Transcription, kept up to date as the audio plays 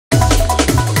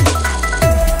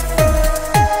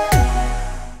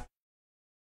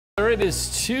It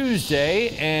is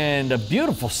Tuesday and a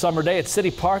beautiful summer day at City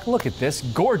Park. Look at this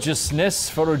gorgeousness.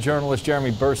 Photojournalist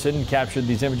Jeremy Burson captured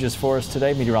these images for us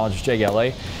today. Meteorologist Jay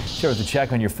LA. Here with a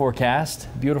check on your forecast.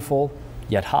 Beautiful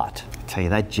yet hot. I tell you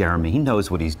that, Jeremy, he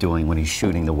knows what he's doing when he's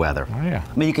shooting the weather. Oh, yeah.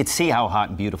 I mean, you could see how hot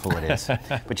and beautiful it is.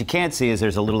 What you can't see is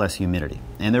there's a little less humidity.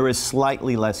 And there is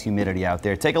slightly less humidity out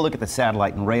there. Take a look at the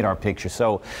satellite and radar picture.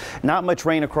 So not much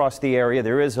rain across the area.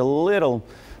 There is a little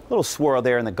swirl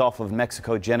there in the Gulf of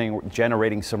Mexico,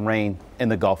 generating some rain in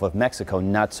the Gulf of Mexico,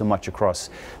 not so much across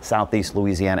southeast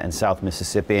Louisiana and South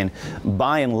Mississippi. And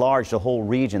by and large, the whole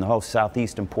region, the whole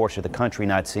southeastern portion of the country,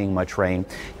 not seeing much rain.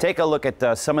 Take a look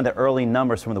at some of the early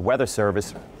numbers from the Weather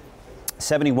Service.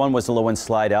 71 was the low in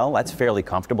Slidell. That's fairly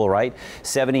comfortable, right?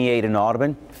 78 in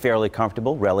Audubon, fairly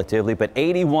comfortable, relatively. But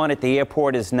 81 at the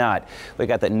airport is not. We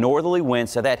got that northerly wind,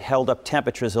 so that held up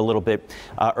temperatures a little bit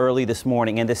early this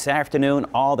morning. And this afternoon,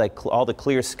 all the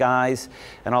clear skies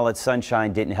and all that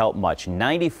sunshine didn't help much.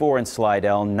 94 in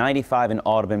Slidell, 95 in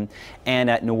Audubon, and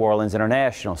at New Orleans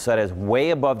International. So that is way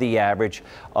above the average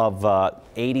of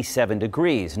 87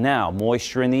 degrees. Now,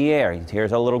 moisture in the air.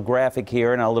 Here's a little graphic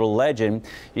here and a little legend.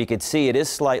 You can see it is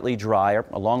slightly drier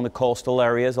along the coastal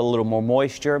areas, a little more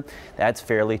moisture. That's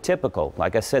fairly typical.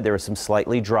 Like I said, there is some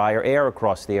slightly drier air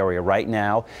across the area right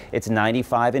now. It's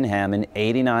 95 in Hammond,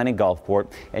 89 in Gulfport,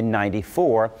 and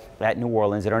 94 at New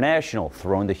Orleans International.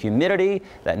 Throw in the humidity,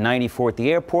 that 94 at the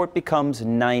airport becomes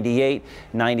 98,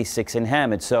 96 in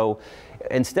Hammond. So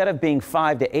instead of being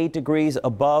 5 to 8 degrees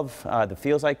above the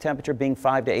feels like temperature, being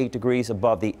 5 to 8 degrees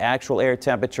above the actual air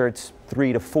temperature, it's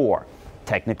 3 to 4.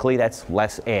 Technically, that's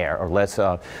less air or less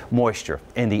moisture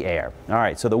in the air. All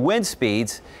right, so the wind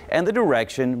speeds and the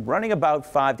direction running about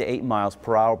 5 to 8 miles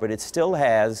per hour, but it still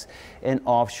has an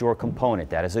offshore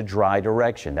component. That is a dry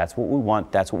direction. That's what we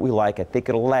want. That's what we like. I think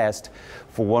it'll last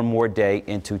for one more day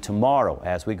into tomorrow.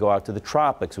 As we go out to the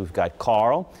tropics, we've got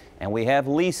Carl and we have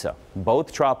Lisa,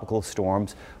 both tropical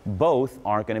storms. Both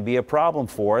aren't going to be a problem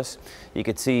for us. You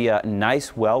can see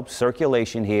nice, well,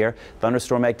 circulation here.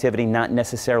 Thunderstorm activity not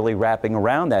necessarily wrapping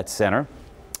around that center.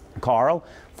 Carl,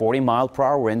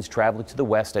 40-mile-per-hour winds traveling to the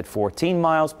west at 14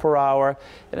 miles per hour.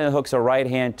 And then it hooks a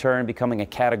right-hand turn, becoming a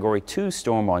Category 2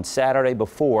 storm on Saturday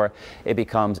before it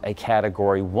becomes a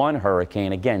Category 1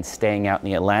 hurricane. Again, staying out in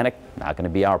the Atlantic, not going to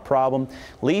be our problem.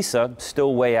 Lisa,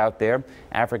 still way out there.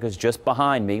 Africa's just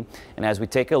behind me. And as we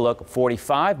take a look,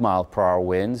 45-mile-per-hour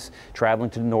winds traveling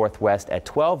to the northwest at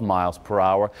 12 miles per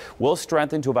hour will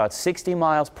strengthen to about 60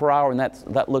 miles per hour. And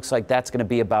that looks like that's going to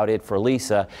be about it for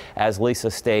Lisa as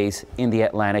Lisa stays in the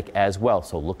Atlantic as well.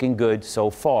 So looking good so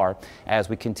far as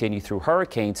we continue through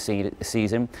hurricane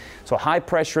season. So high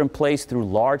pressure in place through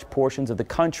large portions of the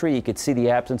country. You could see the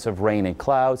absence of rain and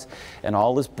clouds and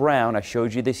all this brown. I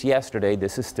showed you this yesterday.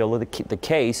 This is still the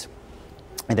case.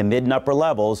 In the mid and upper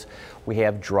levels, we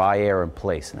have dry air in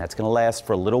place, and that's going to last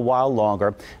for a little while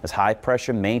longer as high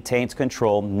pressure maintains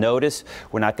control. Notice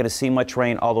we're not going to see much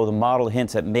rain, although the model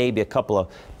hints at maybe a couple of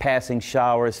passing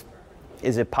showers.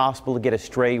 Is it possible to get a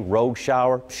stray rogue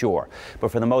shower? Sure.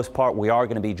 But for the most part, we are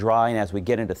going to be dry. And as we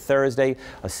get into Thursday,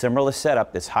 a similar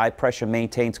setup. This high pressure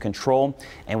maintains control,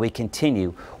 and we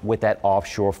continue with that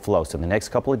offshore flow. So the next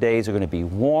couple of days are going to be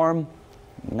warm,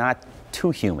 not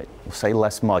too humid. We'll say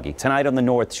less muggy. Tonight on the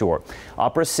North Shore,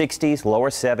 upper 60s, lower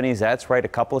 70s. That's right. A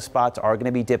couple of spots are going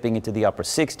to be dipping into the upper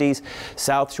 60s.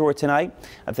 South Shore tonight,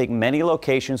 I think many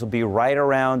locations will be right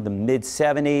around the mid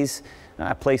 70s.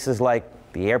 Places like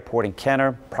the airport in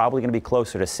Kenner, probably going to be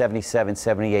closer to 77,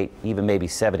 78, even maybe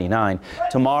 79.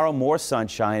 Tomorrow, more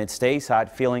sunshine. It stays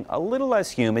hot, feeling a little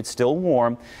less humid, still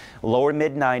warm. Lower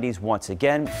mid-90s once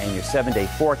again. And your 7-day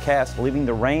forecast, leaving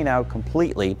the rain out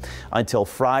completely until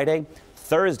Friday.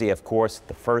 Thursday, of course,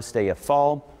 the first day of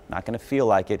fall. Not going to feel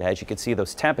like it. As you can see,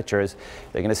 those temperatures,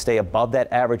 they're going to stay above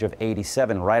that average of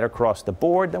 87 right across the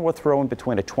board. Then we're throwing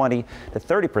between a 20 to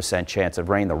 30% chance of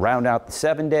rain to round out the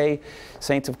 7-day.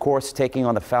 Saints, of course, taking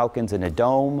on the Falcons in a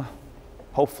dome,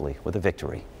 hopefully with a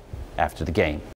victory after the game.